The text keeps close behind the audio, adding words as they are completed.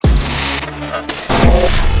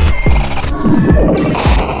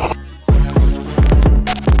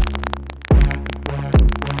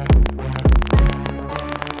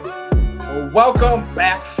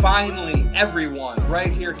finally, everyone,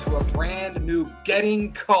 right here to a brand new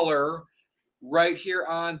Getting Color right here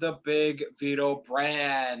on the Big Vito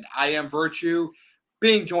brand. I am Virtue,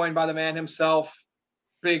 being joined by the man himself,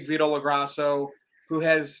 Big Vito Lagrasso, who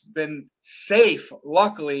has been safe,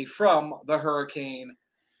 luckily, from the hurricane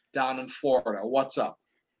down in Florida. What's up?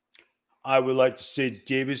 I would like to say,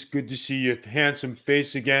 Davis, good to see your handsome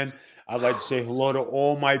face again. I'd like to say hello to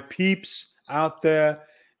all my peeps out there.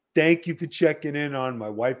 Thank you for checking in on my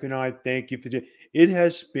wife and I. Thank you for it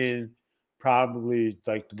has been probably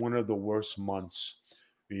like one of the worst months.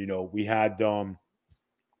 We had a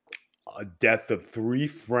death of three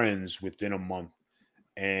friends within a month,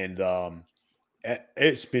 and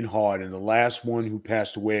it's been hard. And the last one who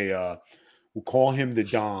passed away, we'll call him the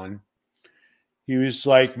Don. He was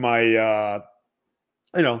like my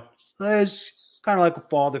you know, he's kind of like a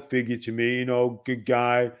father figure to me. Good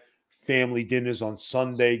guy. Family dinners on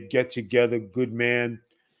Sunday, get together, good man,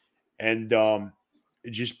 and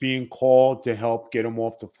just being called to help get him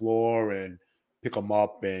off the floor and pick him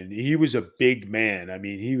up. And he was a big man. I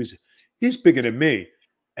mean, he's bigger than me,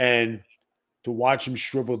 and to watch him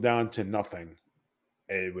shrivel down to nothing,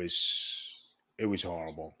 it was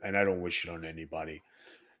horrible, and I don't wish it on anybody.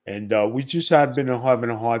 And we just had been having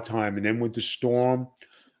a hard time, and then with the storm,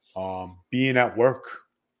 being at work,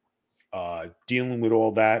 dealing with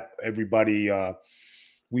all that. Everybody,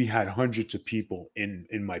 we had hundreds of people in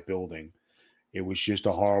my building. It was just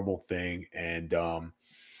a horrible thing. And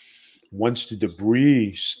once the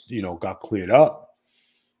debris, got cleared up,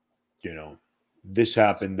 you know, this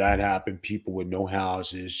happened, that happened. People with no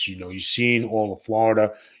houses. You seen all of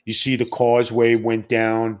Florida. You see the causeway went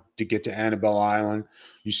down to get to Annabelle Island.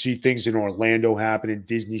 You see things in Orlando happening.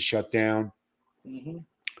 Disney shut down. Mm-hmm.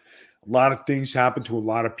 A lot of things happen to a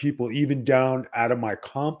lot of people, even down out of my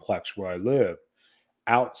complex where I live.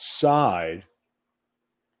 Outside,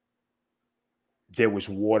 there was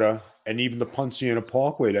water, and even the Ponciana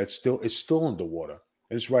Parkway that still is still underwater.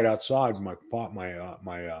 And it's right outside my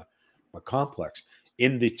complex.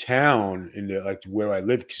 In the town, in the like where I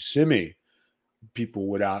live, Kissimmee, people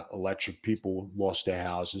without electric, people lost their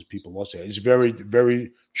houses, people lost their. It's very very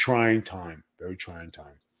trying time, very trying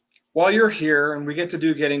time. Well, you're here and we get to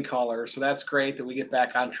do Getting Color, so that's great that we get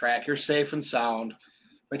back on track. You're safe and sound.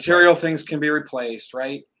 Right. Material things can be replaced,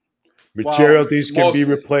 right? Material Well, things can be mostly.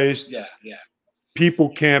 replaced. Yeah. People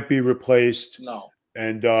can't be replaced. No.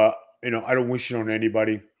 And I don't wish it on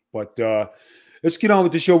anybody. But let's get on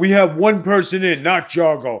with the show. We have one person in, not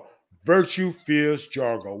Jargo. Virtue Fears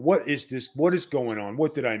Jargo. What is this? What is going on?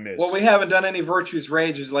 What did I Well, we miss? haven't done any Virtues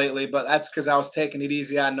Rages lately, but that's because I was taking it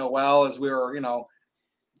easy on Noelle as we were,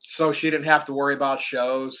 so she didn't have to worry about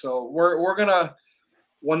shows. So we're gonna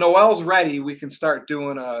when Noelle's ready, we can start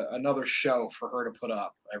doing another show for her to put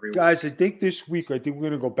up every week. Guys, I think this week, I think we're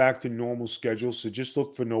going to go back to normal schedule. So just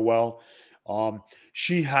look for Noelle. Um,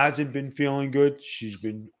 she hasn't been feeling good. She's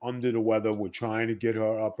been under the weather. We're trying to get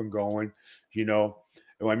her up and going. You know,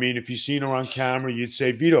 I mean, if you seen her on camera, you'd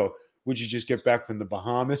say, Vito, would you just get back from the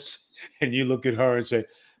Bahamas? And you look at her and say,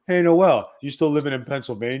 hey, Noelle, you still living in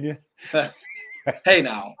Pennsylvania? Hey,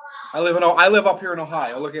 now I live up here in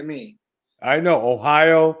Ohio. Look at me. I know,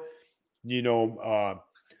 Ohio, you know,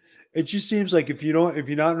 it just seems like if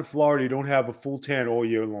you're not in Florida, you don't have a full tan all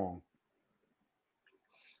year long.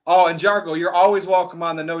 Oh, and Jargo, you're always welcome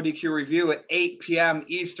on the No DQ review at 8 p.m.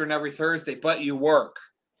 Eastern every Thursday, but you work.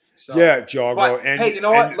 So, Yeah, Jargo, but hey, you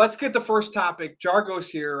know what? Let's get the first topic. Jargo's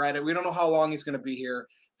here, right? We don't know how long he's going to be here.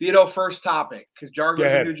 Vito, first topic, because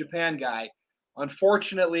Jargo's a New Japan guy.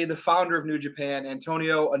 Unfortunately, the founder of New Japan,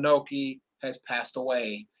 Antonio Inoki, has passed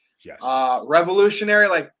away. Yes. Revolutionary,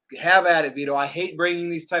 like, have at it, Vito. I hate bringing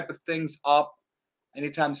these type of things up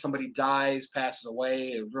anytime somebody dies, passes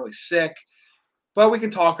away, really sick. But we can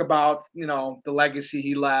talk about, the legacy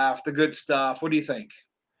he left, the good stuff. What do you think?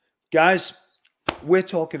 Guys, we're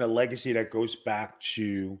talking a legacy that goes back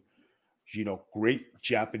to, great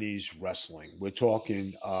Japanese wrestling. We're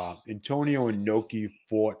talking Antonio Inoki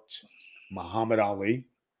fought Muhammad Ali.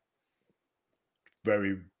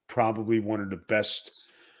 Very probably one of the best,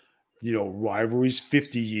 rivalries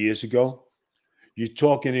 50 years ago. You're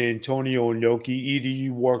talking to Antonio Inoki. Either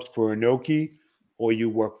you worked for Inoki or you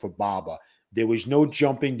worked for Baba. There was no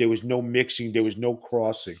jumping. There was no mixing. There was no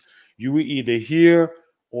crossing. You were either here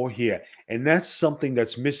or here. And that's something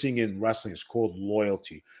that's missing in wrestling. It's called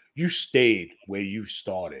loyalty. You stayed where you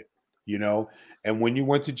started, And when you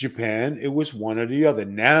went to Japan, it was one or the other.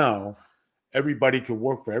 Now, everybody can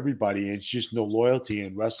work for everybody. And it's just no loyalty,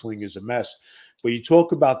 and wrestling is a mess. But you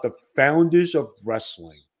talk about the founders of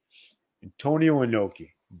wrestling, Antonio Inoki,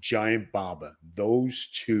 Giant Baba, those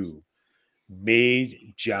two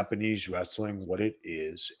made Japanese wrestling what it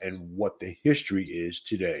is and what the history is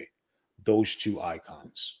today. Those two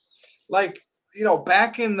icons. Like,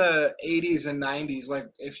 back in the 80s and 90s, like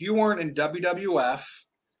if you weren't in WWF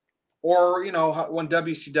or, when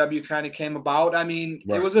WCW kind of came about, I mean,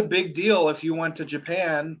 it Right. was a big deal if you went to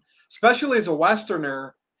Japan, especially as a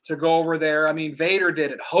Westerner, to go over there. I mean, Vader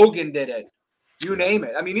did it, Hogan did it, you Yeah. name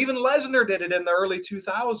it. I mean, even Lesnar did it in the early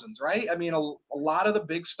 2000s, right? I mean, a lot of the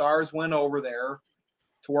big stars went over there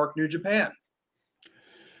to work New Japan.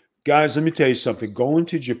 Guys, let me tell you something. Going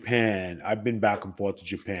to Japan, I've been back and forth to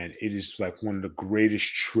Japan. It is like one of the greatest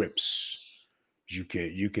trips you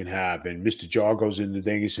can have. And Mr. Jargo's in the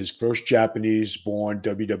thing. He's his first Japanese-born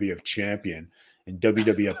WWF champion and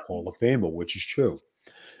WWF Hall of Famer, which is true.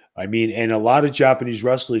 I mean, and a lot of Japanese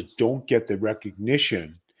wrestlers don't get the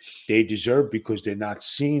recognition they deserve because they're not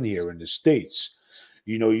seen here in the States.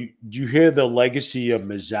 You hear the legacy of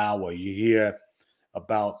Mizawa. You hear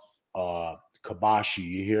about Kabashi.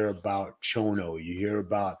 You hear about Chono. You hear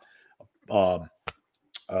about um,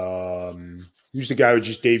 who's the guy who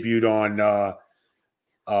just debuted on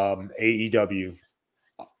AEW?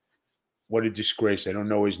 What a disgrace! I don't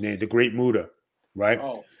know his name. The Great Muta, right?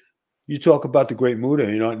 Oh, You talk about the Great Muta.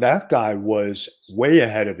 That guy was way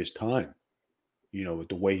ahead of his time. With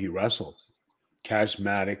the way he wrestled,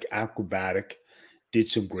 charismatic, acrobatic, did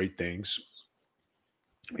some great things.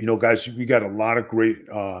 Guys, we got a lot of great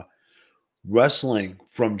wrestling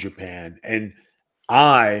from Japan, and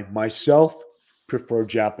I myself prefer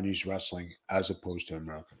Japanese wrestling as opposed to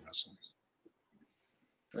American wrestling.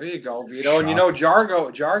 there you go, Vito. And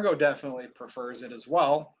Shocking. Jargo definitely prefers it as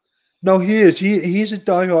well. No, he is. He's a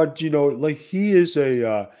diehard. Like he's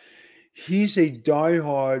a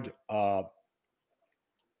diehard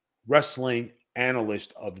wrestling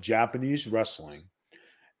analyst of Japanese wrestling,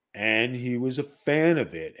 and he was a fan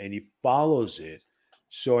of it, and he follows it.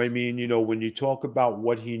 So I mean, when you talk about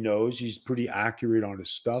what he knows, he's pretty accurate on his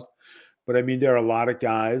stuff. But I mean, there are a lot of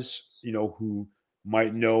guys, who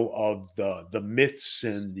might know of the myths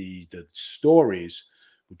and the stories.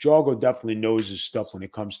 But Jargo definitely knows his stuff when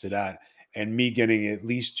it comes to that. And me getting at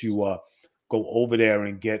least to go over there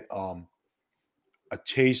and get a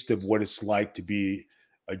taste of what it's like to be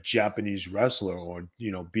a Japanese wrestler, or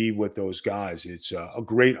be with those guys. It's a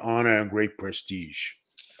great honor and great prestige.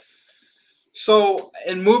 So,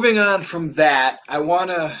 and moving on from that, I want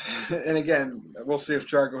to, and again, we'll see if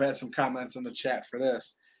Jargo has some comments in the chat for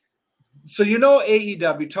this. So,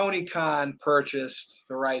 AEW, Tony Khan purchased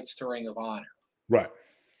the rights to Ring of Honor. Right.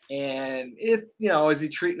 And is he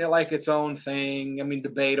treating it like its own thing? I mean,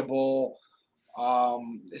 debatable.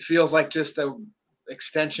 It feels like just a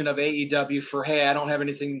extension of AEW for, hey, I don't have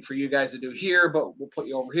anything for you guys to do here, but we'll put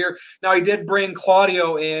you over here. Now, he did bring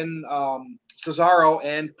Claudio in, Cesaro,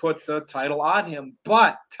 and put the title on him.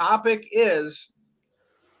 But topic is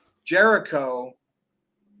Jericho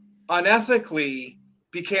unethically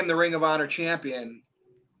became the Ring of Honor champion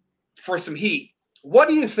for some heat. What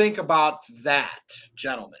do you think about that,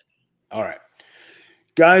 gentlemen? All right.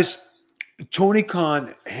 Guys, Tony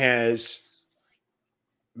Khan has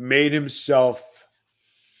made himself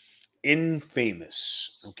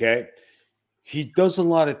infamous. Okay. He does a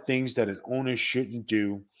lot of things that an owner shouldn't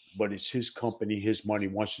do, but it's his company, his money,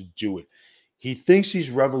 wants to do it. He thinks he's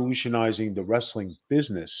revolutionizing the wrestling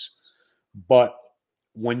business, but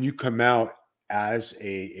when you come out as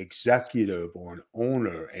a executive or an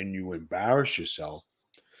owner and you embarrass yourself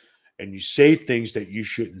and you say things that you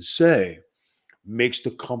shouldn't say, makes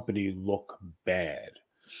the company look bad.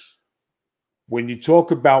 When you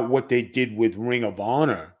talk about what they did with Ring of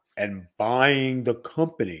Honor and buying the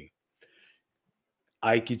company,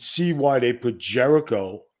 I could see why they put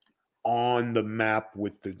Jericho on the map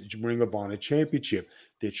with the Ring of Honor Championship.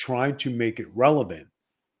 They're trying to make it relevant.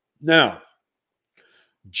 Now,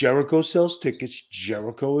 Jericho sells tickets.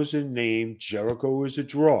 Jericho is a name. Jericho is a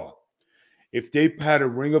draw. If they had a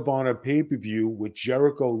Ring of Honor pay-per-view with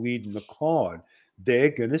Jericho leading the card, they're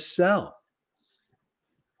going to sell.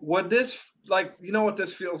 Would this, what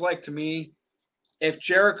this feels like to me? If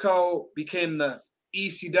Jericho became the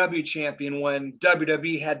ECW champion when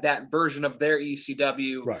WWE had that version of their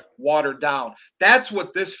ECW Right. watered down. That's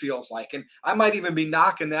what this feels like. And I might even be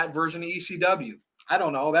knocking that version of ECW. I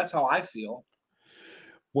don't know. That's how I feel.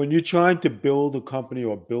 When you're trying to build a company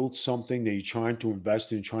or build something that you're trying to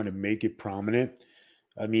invest in, trying to make it prominent,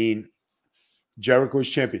 I mean, Jericho is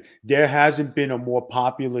champion. There hasn't been a more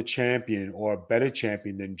popular champion or a better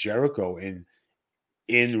champion than Jericho in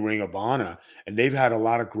Ring of Honor, and they've had a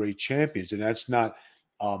lot of great champions, and that's not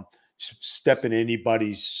um, stepping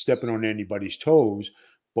on anybody's toes.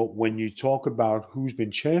 But when you talk about who's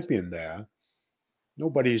been champion there,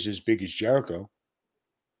 Nobody's as big as Jericho.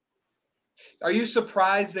 Are you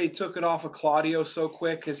surprised they took it off of Claudio so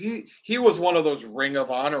quick? Because he was one of those Ring of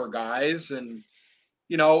Honor guys, and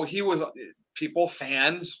he was people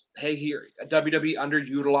fans. Hey, here WWE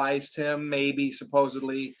underutilized him, maybe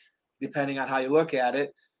supposedly, depending on how you look at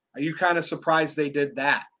it. Are you kind of surprised they did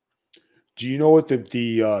that? Do you know what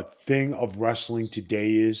the thing of wrestling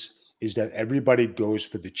today is? Is that everybody goes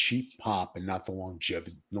for the cheap pop and not the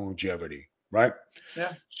longevity, right?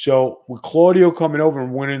 Yeah. So with Claudio coming over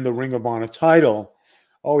and winning the Ring of Honor title,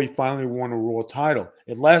 oh, he finally won a Raw title.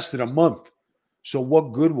 It lasted a month. So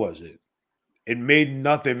what good was it? It made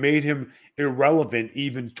nothing. It made him irrelevant,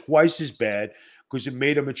 even twice as bad, because it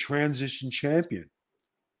made him a transition champion.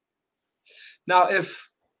 Now, if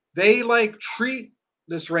they treat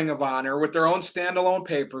this Ring of Honor with their own standalone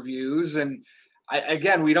pay-per-views, and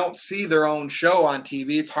again, we don't see their own show on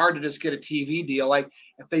TV. It's hard to just get a TV deal. Like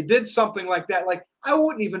if they did something like that, like I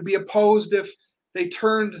wouldn't even be opposed if they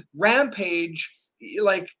turned Rampage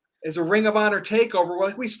like as a Ring of Honor takeover.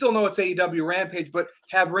 Well, we still know it's AEW Rampage, but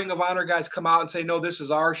have Ring of Honor guys come out and say, no, this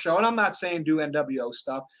is our show. And I'm not saying do NWO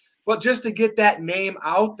stuff, but just to get that name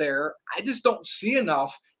out there, I just don't see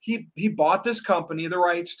enough. He bought this company, the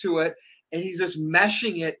rights to it, and he's just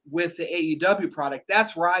meshing it with the AEW product.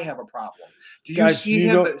 That's where I have a problem. Do you Guys, see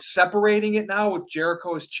him separating it now with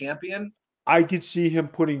Jericho as champion? I could see him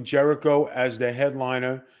putting Jericho as the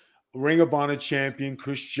headliner, Ring of Honor champion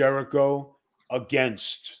Chris Jericho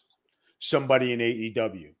against somebody in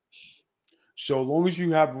AEW. So long as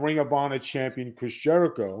you have Ring of Honor champion Chris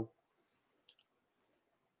Jericho,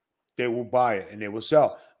 they will buy it and they will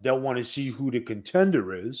sell. They'll want to see who the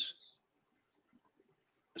contender is.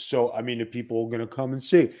 So, I mean, the people are going to come and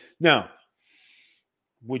see. Now,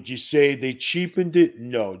 would you say they cheapened it?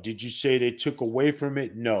 No. Did you say they took away from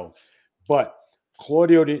it? No. But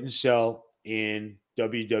Claudio didn't sell in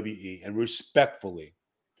WWE, and respectfully,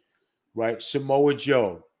 right? Samoa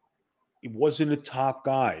Joe, he wasn't a top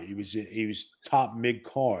guy. He was top mid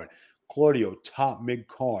card. Claudio, top mid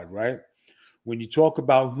card, right? When you talk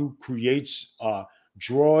about who creates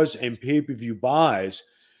draws and pay per view buys,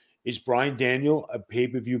 is Brian Daniel a pay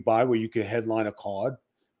per view buy where you can headline a card?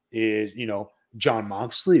 Is John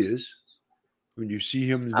Moxley is when you see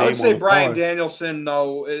his I would name on say the Brian card. Danielson,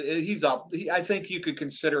 though, he's up. I think you could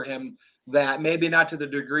consider him that, maybe not to the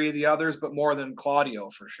degree of the others, but more than Claudio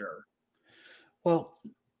for sure. Well,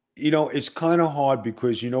 it's kind of hard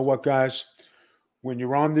because you know what, guys? When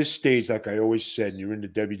you're on this stage, like I always said, and you're in the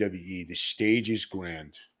WWE, the stage is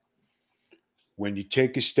grand. When you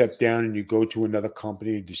take a step down and you go to another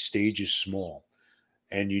company, the stage is small.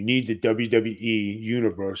 And you need the WWE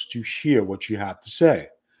universe to hear what you have to say.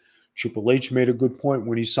 Triple H made a good point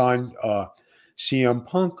when he signed CM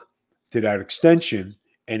Punk to that extension,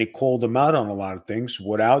 and he called him out on a lot of things.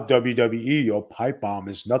 Without WWE, your pipe bomb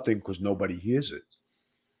is nothing because nobody hears it.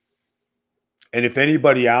 And if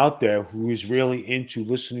anybody out there who is really into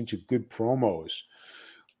listening to good promos,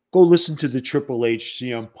 go listen to the Triple H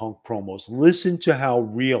CM Punk promos. Listen to how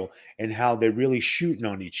real and how they're really shooting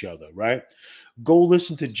on each other, right? Go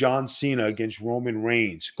listen to John Cena against Roman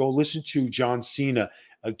Reigns. Go listen to John Cena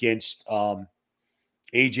against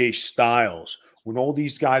AJ Styles. When all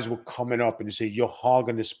these guys were coming up and they say, you're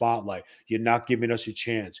hogging the spotlight. You're not giving us a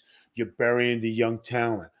chance. You're burying the young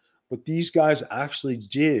talent. But these guys actually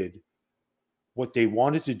did what they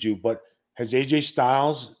wanted to do. But has AJ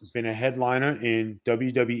Styles been a headliner in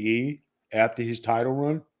WWE after his title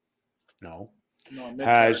run? No. No,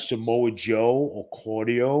 Has Samoa Joe or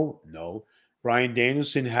Claudio? No. Brian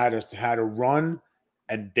Danielson had a run,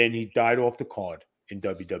 and then he died off the card in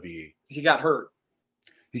WWE. He got hurt.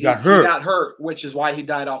 He got hurt. He got hurt, which is why he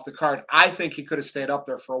died off the card. I think he could have stayed up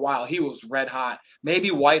there for a while. He was red hot,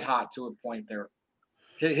 maybe white hot to a point there.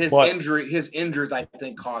 His injuries, I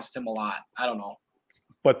think, cost him a lot. I don't know.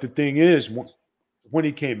 But the thing is, when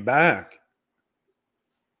he came back,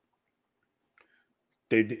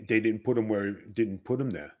 they didn't put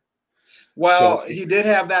him there. Well, he did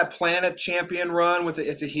have that Planet Champion run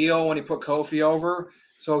as a heel when he put Kofi over.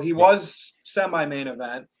 So he was semi-main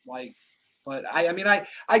event, but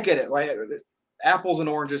I get it, right? Apples and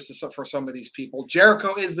oranges for some of these people.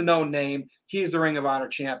 Jericho is the known name. He's the Ring of Honor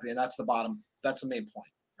champion. That's the main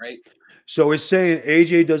point, right? So it's saying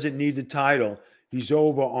AJ doesn't need the title. He's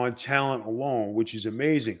over on talent alone, which is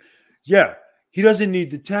amazing. Yeah, he doesn't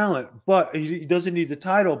need the talent, but he doesn't need the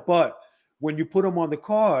title. But when you put him on the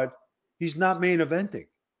card, he's not main eventing.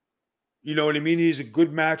 You know what I mean? He's a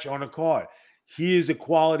good match on a card. He is a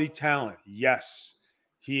quality talent. Yes.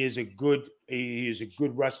 He is a good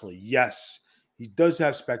wrestler. Yes. He does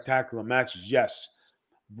have spectacular matches. Yes.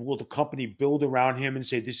 will the company build around him and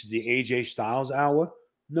say this is the AJ Styles hour?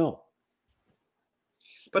 No.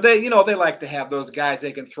 But they like to have those guys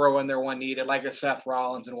they can throw in there when needed, like a Seth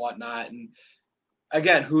Rollins and whatnot. And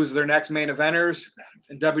again, who's their next main eventers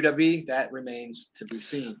in WWE? That remains to be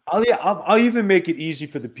seen. I'll even make it easy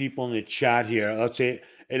for the people in the chat here. Let's say,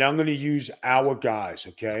 and I'm going to use our guys.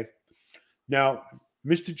 Okay. Now,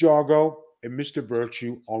 Mr. Jargo and Mr.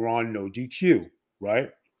 Virtue are on no DQ, right?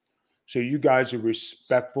 So you guys are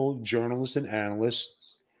respectful journalists and analysts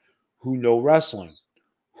who know wrestling.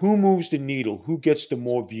 Who moves the needle? Who gets the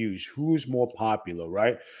more views? Who's more popular,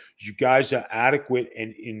 right? You guys are adequate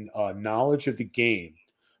and in knowledge of the game.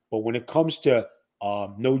 But when it comes to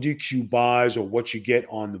no DQ buys or what you get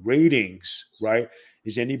on the ratings, right?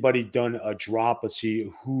 Has anybody done a drop? Let's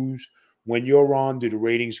see who's when you're on, do the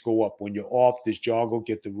ratings go up? When you're off, does Jargo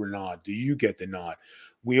get the nod? Do you get the nod?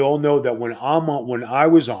 We all know that when I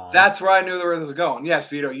was on, that's where I knew where this was going. Yes,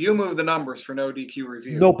 Vito, you move the numbers for no DQ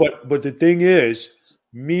review. No, but the thing is,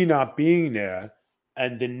 me not being there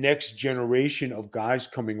and the next generation of guys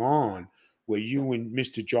coming on, where you and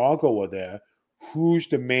Mr. Jargo are there, who's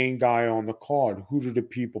the main guy on the card? Who do the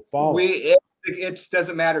people follow? It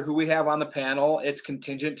doesn't matter who we have on the panel. It's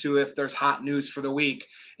contingent to if there's hot news for the week.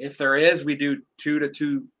 If there is, we do 2,000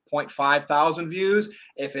 to 2.5 thousand views.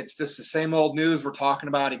 If it's just the same old news we're talking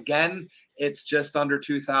about again, it's just under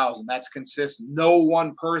 2,000. That's consistent. No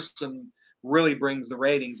one person really brings the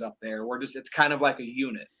ratings up there. It's kind of like a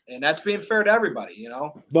unit. And that's being fair to everybody,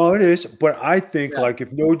 No, it is. But I think like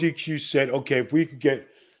if no DQ said, okay, if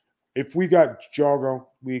we got Jargo,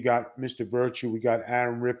 we got Mr. Virtue, we got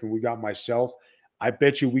Aaron Riff, and we got myself, I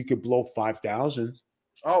bet you we could blow 5,000.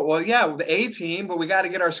 Oh, well, yeah, the A team, but we got to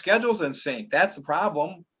get our schedules in sync. That's the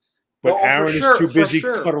problem. But Aaron is too busy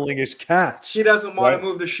cuddling his cats. He doesn't want to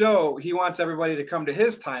move the show. He wants everybody to come to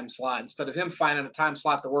his time slot instead of him finding a time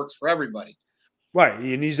slot that works for everybody. Right.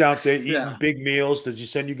 And he's out there eating big meals. Does he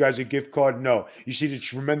send you guys a gift card? No. You see the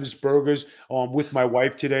tremendous burgers with my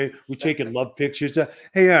wife today. We're taking love pictures.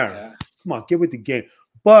 Hey, Aaron, come on, get with the game.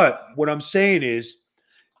 But what I'm saying is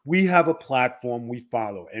we have a platform we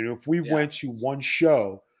follow. And if we went to one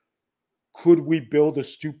show, could we build a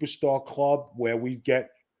superstar club where we get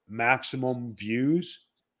maximum views?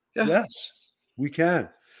 Yes, we can.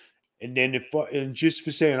 And then and just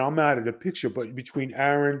for saying I'm out of the picture, but between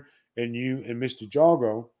Aaron and you and Mr.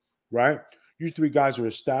 Jargo, right? You three guys are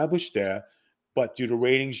established there, but do the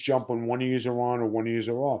ratings jump when one of you are on or one of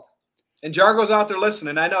you are off? And Jargo's out there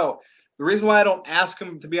listening. I know the reason why I don't ask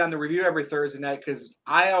him to be on the review every Thursday night, because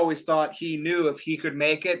I always thought he knew if he could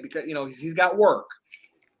make it, because he's got work.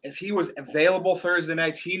 If he was available Thursday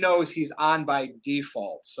nights, he knows he's on by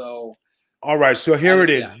default. So, all right. So here it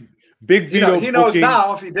is. Big Vito. He knows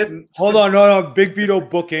now if he didn't. Hold on, no. Big Vito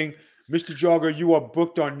booking. Mr. Jargo, you are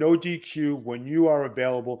booked on no DQ when you are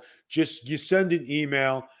available. Just you send an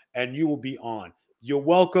email and you will be on. You're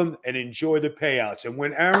welcome and enjoy the payouts. And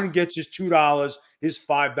when Aaron gets his $2, his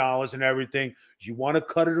 $5 and everything, you want to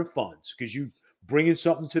cut it to funds because you bringing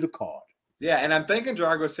something to the card. Yeah, and I'm thinking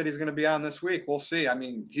Jargo said he's going to be on this week. We'll see. I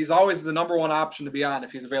mean, he's always the number one option to be on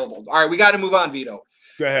if he's available. All right, we got to move on, Vito.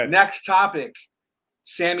 Go ahead. Next topic,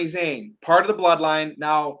 Sami Zayn, part of the bloodline.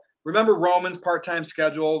 Now, remember Roman's part-time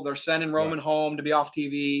schedule. They're sending Roman home to be off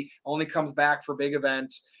TV, only comes back for big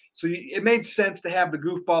events. So it made sense to have the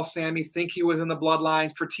goofball Sami think he was in the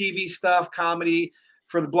bloodline for TV stuff, comedy,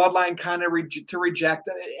 for the bloodline kind of to reject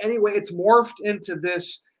it. Anyway, it's morphed into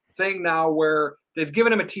this thing now where they've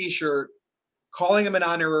given him a T-shirt calling him an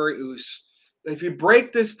honorary Uce. If you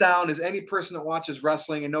break this down as any person that watches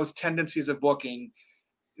wrestling and knows tendencies of booking,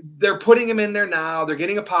 they're putting him in there now. They're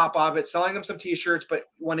getting a pop of it, selling him some T-shirts. But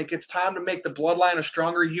when it gets time to make the bloodline a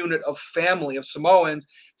stronger unit of family, of Samoans,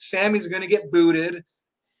 Sami's going to get booted,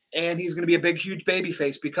 and he's going to be a big, huge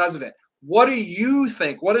babyface because of it. What do you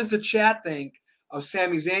think? What does the chat think of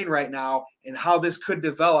Sami Zayn right now and how this could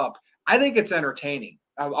develop? I think it's entertaining.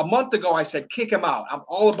 A month ago, I said, kick him out. I'm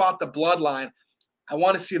all about the bloodline. I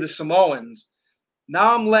want to see the Samoans.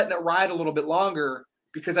 Now I'm letting it ride a little bit longer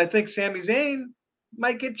because I think Sami Zayn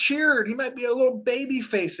might get cheered. He might be a little baby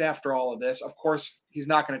face after all of this. Of course, he's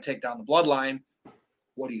not going to take down the bloodline.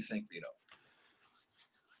 What do you think, Vito?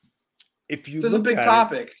 If you this is a big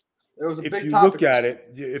topic. It was a big topic. If you look at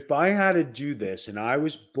it, if I had to do this and I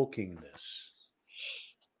was booking this,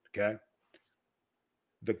 okay,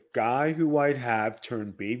 the guy who I'd have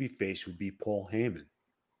turn babyface would be Paul Heyman.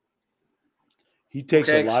 He takes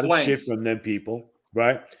a lot of shit from them people,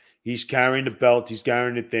 right? He's carrying the belt. He's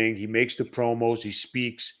carrying the thing. He makes the promos. He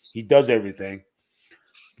speaks. He does everything.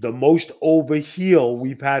 The most over heel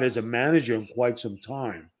we've had as a manager in quite some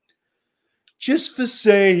time. Just for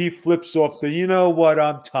say he flips off the, you know what,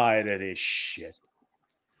 I'm tired of this shit.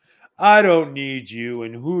 I don't need you,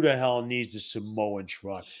 and who the hell needs a Samoan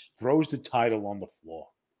truck? Throws the title on the floor.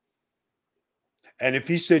 And if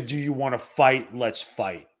he said, do you want to fight? Let's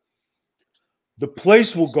fight. The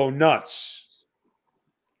place will go nuts.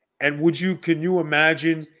 And can you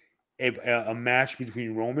imagine a match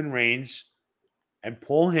between Roman Reigns and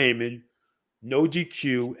Paul Heyman, no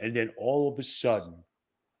DQ, and then all of a sudden,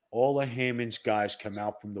 all of Heyman's guys come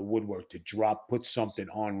out from the woodwork to put something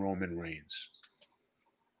on Roman Reigns.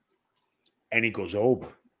 And he goes over.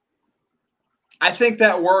 I think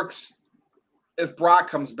that works if Brock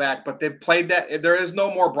comes back, but they've played that. There is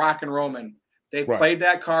no more Brock and Roman. They've played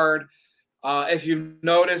that card. If you've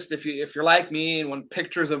noticed, if you're like me, and when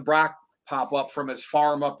pictures of Brock pop up from his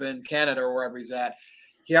farm up in Canada or wherever he's at,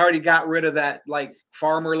 he already got rid of that like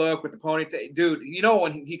farmer look with the ponytail. Dude, you know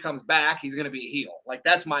when he comes back, he's going to be a heel. Like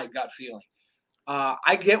that's my gut feeling.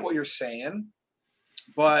 I get what you're saying,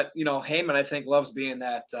 but you know Heyman, I think, loves being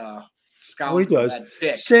that scoundrel, that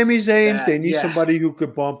dick. Sami Zayn, they need somebody who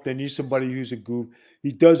could bump. They need somebody who's a goof.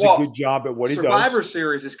 He does a good job at what he does. Survivor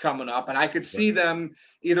Series is coming up, and I could see them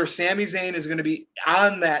either Sami Zayn is going to be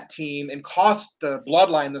on that team and cost the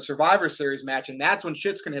Bloodline the Survivor Series match, and that's when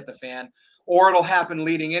shit's going to hit the fan, or it'll happen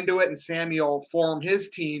leading into it, and Sami will form his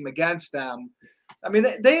team against them. I mean,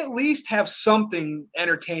 they at least have something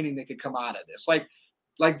entertaining that could come out of this. Like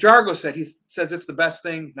Jargo said, he says it's the best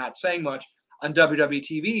thing, not saying much, on WWE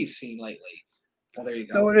TV he's seen lately. Well, there you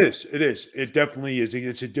go. No, it is. It is. It definitely is.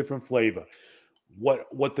 It's a different flavor.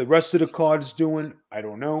 What the rest of the card is doing, I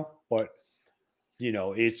don't know, but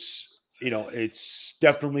it's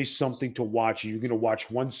definitely something to watch. You're going to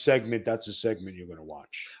watch one segment. That's a segment you're going to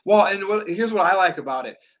watch. Well, and here's what I like about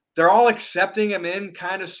it. They're all accepting him in,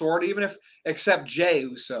 kind of, sort of, except Jey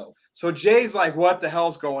Uso. So Jay's like, what the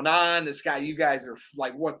hell's going on? This guy, you guys are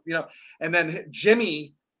like, what, and then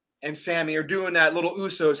Jimmy and Sami are doing that little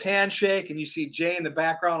Usos handshake, and you see Jey in the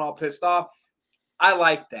background all pissed off. I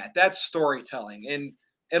like that. That's storytelling, and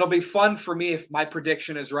it'll be fun for me if my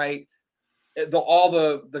prediction is right. All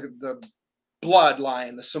the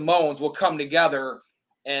bloodline, the Samoans, will come together,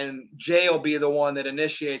 and Jey will be the one that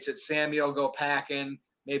initiates it. Sami will go packing.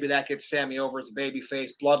 Maybe that gets Sami over as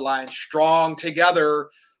babyface. Bloodline strong together,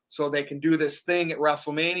 so they can do this thing at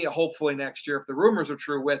WrestleMania. Hopefully next year, if the rumors are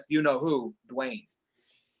true, with who, Dwayne.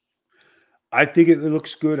 I think it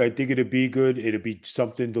looks good. I think it'll be good. It'll be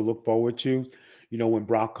something to look forward to. When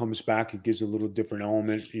Brock comes back, it gives a little different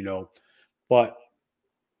element, But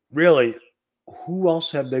really, who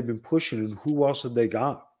else have they been pushing, and who else have they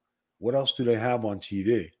got? What else do they have on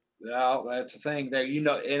TV? Well, that's the thing there,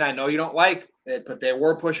 and I know you don't like it, but they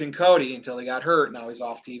were pushing Cody until he got hurt. Now he's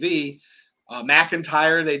off TV.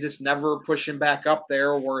 McIntyre, they just never push him back up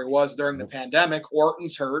there where he was during the pandemic.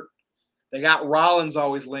 Orton's hurt. They got Rollins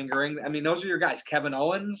always lingering. I mean, those are your guys. Kevin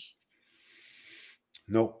Owens.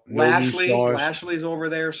 No Lashley's over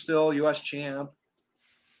there still, U.S. champ.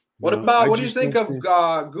 What do you think of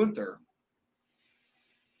Gunther?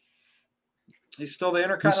 He's still the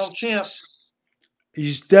Intercontinental champ.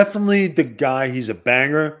 He's definitely the guy. He's a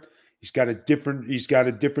banger. He's got a different,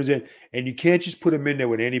 and you can't just put him in there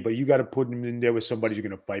with anybody. You got to put him in there with somebody who's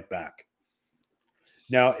going to fight back.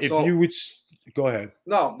 Now, if you would go ahead.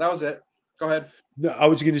 No, that was it. Go ahead. No, I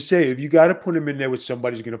was going to say, if you got to put him in there with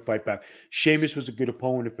somebody who's going to fight back. Sheamus was a good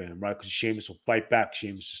opponent for him, right? Because Sheamus will fight back.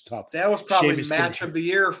 Sheamus is tough. That was probably match of the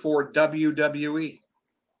year for WWE.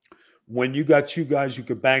 When you got two guys who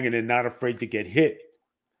could bang it and not afraid to get hit.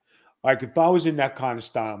 Like if I was in that kind of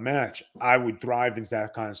style match, I would thrive in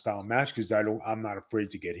that kind of style match because I'm not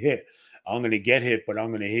afraid to get hit. I'm going to get hit, but I'm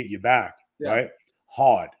going to hit you back, right?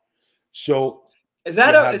 Hard. So is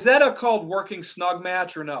that a called working snug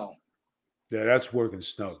match or no? Yeah, that's working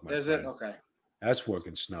snug. Is it? Okay. That's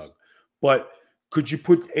working snug. But could you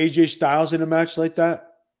put AJ Styles in a match like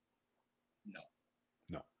that?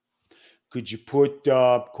 No. Could you put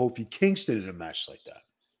Kofi Kingston in a match like that?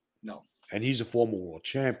 No. And he's a former world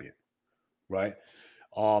champion, right?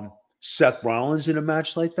 Seth Rollins in a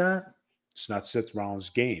match like that? It's not Seth Rollins'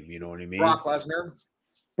 game. You know what I mean? Brock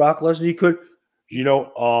Lesnar, he could.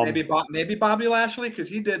 Maybe Bobby Lashley, because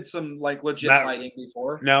he did some like legit fighting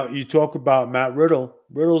before. Now you talk about Matt Riddle.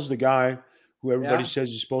 Riddle's the guy who everybody says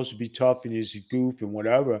is supposed to be tough and he's a goof and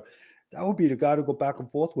whatever. That would be the guy to go back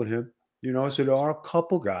and forth with him. So there are a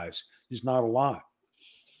couple guys. There's not a lot.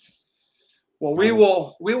 Well, we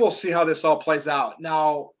will see how this all plays out.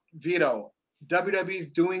 Now, Vito, WWE's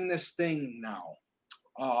doing this thing now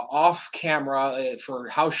off camera for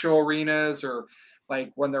house show arenas or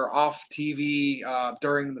like when they're off TV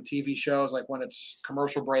during the TV shows, like when it's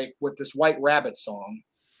commercial break with this White Rabbit song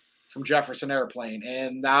from Jefferson Airplane.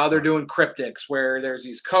 And now they're doing cryptics where there's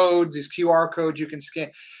these codes, these QR codes you can scan.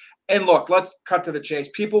 And look, let's cut to the chase.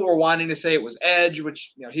 People were wanting to say it was Edge,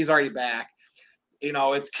 which, he's already back.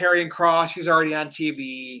 It's Karrion Kross. He's already on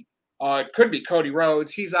TV. It could be Cody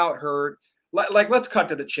Rhodes. He's out hurt. Let's cut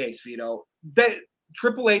to the chase, Vito.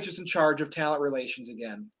 Triple H is in charge of talent relations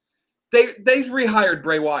again. They rehired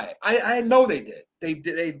Bray Wyatt. I know they did. They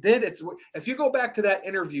did. It's if you go back to that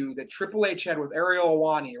interview that Triple H had with Ariel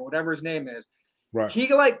Helwani or whatever his name is, right. He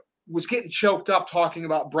was getting choked up talking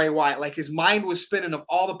about Bray Wyatt. Like his mind was spinning of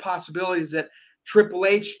all the possibilities that Triple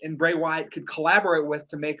H and Bray Wyatt could collaborate with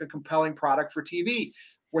to make a compelling product for TV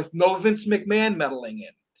with no Vince McMahon meddling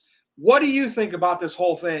in. What do you think about this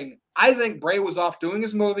whole thing? I think Bray was off doing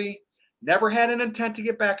his movie, never had an intent to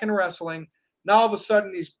get back into wrestling. Now all of a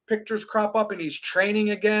sudden these pictures crop up and he's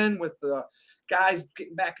training again with the guys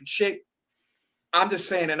getting back in shape. I'm just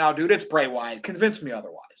saying it now, dude. It's Bray Wyatt. Convince me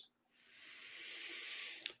otherwise.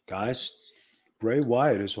 Guys, Bray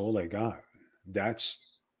Wyatt is all I got.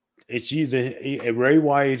 It's either Bray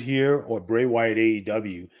Wyatt here or Bray Wyatt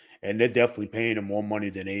AEW, and they're definitely paying him more money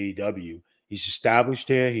than AEW. He's established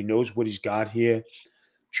here. He knows what he's got here.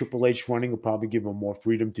 Triple H running will probably give him more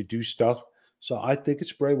freedom to do stuff. So I think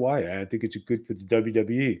it's Bray Wyatt. I think it's good for the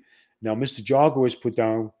WWE. Now, Mr. Jogger has put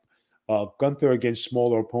down Gunther against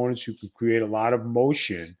smaller opponents who can create a lot of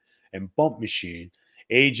motion and bump machine.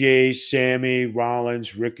 AJ, Sammy,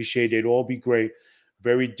 Rollins, Ricochet, they'd all be great.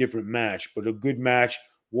 Very different match, but a good match.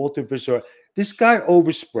 Walter Visser. This guy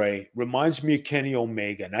Overspray reminds me of Kenny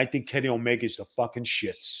Omega, and I think Kenny Omega is the fucking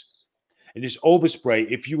shits. And this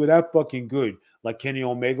Overspray, if you were that fucking good like Kenny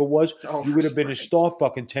Omega was, you would have been a star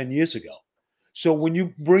fucking 10 years ago. So when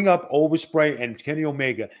you bring up Overspray and Kenny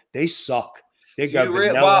Omega, they suck. They got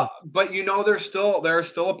vanilla. But there's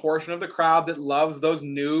still a portion of the crowd that loves those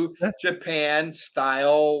new Japan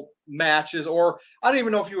style matches, or I don't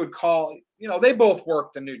even know if you would call, they both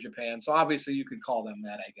worked in New Japan, so obviously you could call them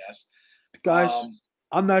that, I guess. Guys,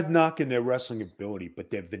 I'm not knocking their wrestling ability, but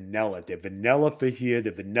they're vanilla. They're vanilla for here.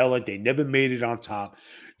 They're vanilla. They never made it on top.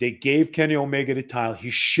 They gave Kenny Omega the title. He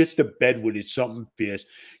shit the bed with it, something fierce.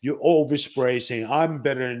 You Overspray saying, I'm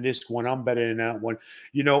better than this one. I'm better than that one.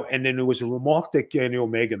 And then there was a remark that Kenny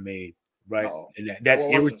Omega made, right? And that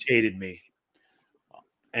irritated me.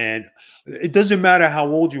 And it doesn't matter how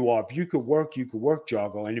old you are. If you could work,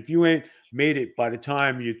 Jago. And if you ain't made it by the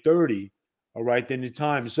time you're 30, all right, then the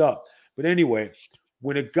time's up. But anyway,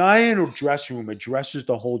 when a guy in a dressing room addresses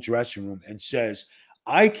the whole dressing room and says,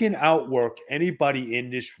 I can outwork anybody in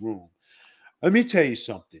this room, let me tell you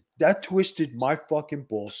something. That twisted my fucking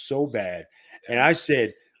balls so bad. And I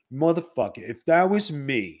said, motherfucker, if that was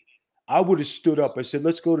me, I would have stood up. I said,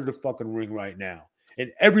 let's go to the fucking ring right now.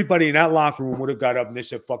 And everybody in that locker room would have got up and they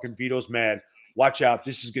said, fucking Vito's mad. Watch out.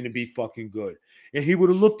 This is going to be fucking good. And he would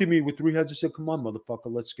have looked at me with three heads and said, come on, motherfucker,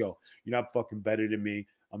 let's go. You're not fucking better than me.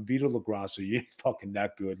 I'm Vito LaGrasso. You ain't fucking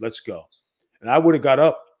that good. Let's go. And I would have got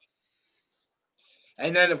up.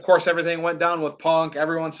 And then, of course, everything went down with Punk.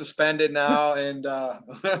 Everyone's suspended now. And,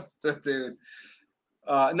 dude.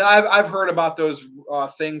 No, I've heard about those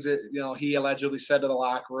things that, he allegedly said to the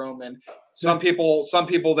locker room. And some people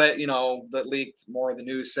that, that leaked more of the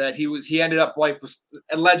news said he ended up was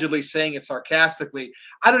allegedly saying it sarcastically.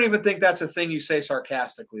 I don't even think that's a thing you say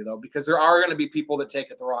sarcastically, though, because there are going to be people that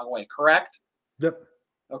take it the wrong way. Correct? Yep.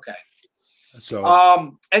 Okay.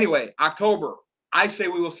 So anyway, October, I say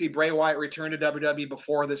we will see Bray Wyatt return to WWE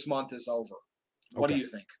before this month is over. What do you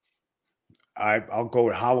think? I'll go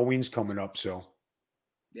with Halloween's coming up, so.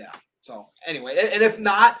 Yeah. So anyway, and if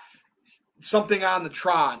not, something on the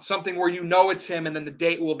Tron, something where it's him, and then the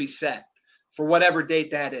date will be set for whatever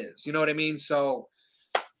date that is. You know what I mean? So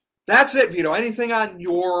that's it, Vito. Anything on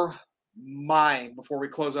your mind before we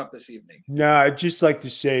close up this evening? No, I'd just like to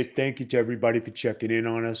say thank you to everybody for checking in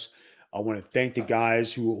on us. I want to thank the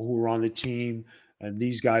guys who are on the team, and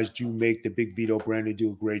these guys do make the Big Vito brand. They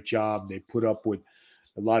do a great job. They put up with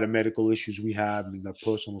a lot of medical issues we have and the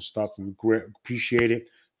personal stuff, and we appreciate it.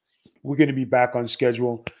 We're going to be back on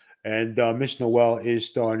schedule, and Miss Noel is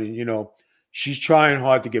starting. She's trying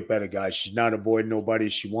hard to get better, guys. She's not avoiding nobody.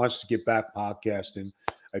 She wants to get back podcasting.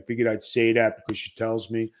 I figured I'd say that because she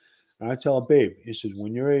tells me. And I tell her, babe, he says,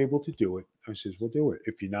 when you're able to do it, I says, we'll do it.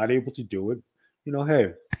 If you're not able to do it,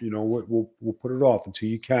 hey, we'll put it off until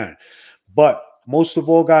you can. But most of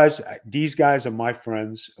all, guys, these guys are my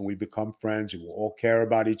friends, and we become friends, and we all care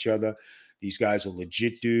about each other. These guys are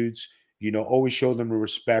legit dudes. Always show them the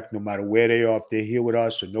respect no matter where they are, if they're here with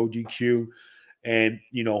us or no DQ. And,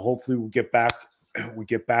 hopefully we'll get back we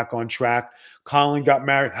get back on track. Colin got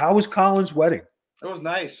married. How was Colin's wedding? It was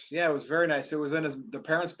nice. Yeah, it was very nice. It was in the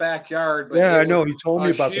parents' backyard, but Yeah, it I know. was He told me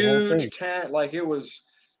a about the whole thing. huge tent. Like it was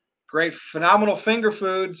great, phenomenal finger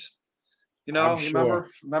foods. You know, I'm sure.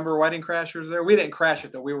 remember Wedding Crashers there? We didn't crash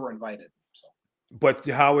it though. We were invited. So. But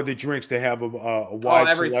how are the drinks? They have a wide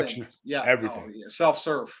Everything. selection. Yeah. Everything. Oh, yeah.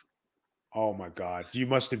 Self-serve. Oh my God. You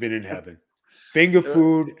must have been in heaven. Finger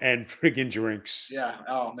food and friggin' drinks. Yeah.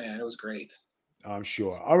 Oh man, it was great. I'm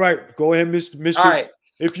sure. All right. Go ahead, Mr. All right.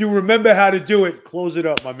 If you remember how to do it, close it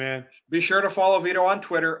up, my man. Be sure to follow Vito on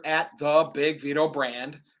Twitter at the Big Vito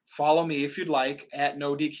Brand. Follow me if you'd like at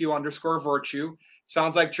NoDQ_Virtue.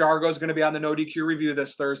 Sounds like Jargo's going to be on the No DQ review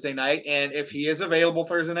this Thursday night. And if he is available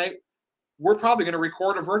Thursday night, we're probably going to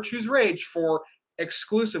record a Virtue's Rage for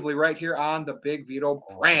exclusively right here on the Big Vito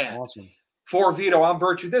Brand. Awesome. For Vito, I'm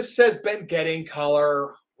Virtue. This has been Getting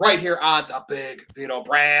Color right here on the Big Vito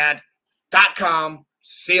Brand.com.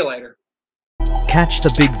 See you later. Catch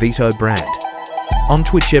the Big Vito Brand on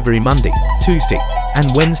Twitch every Monday, Tuesday, and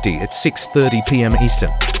Wednesday at 6:30 p.m. Eastern.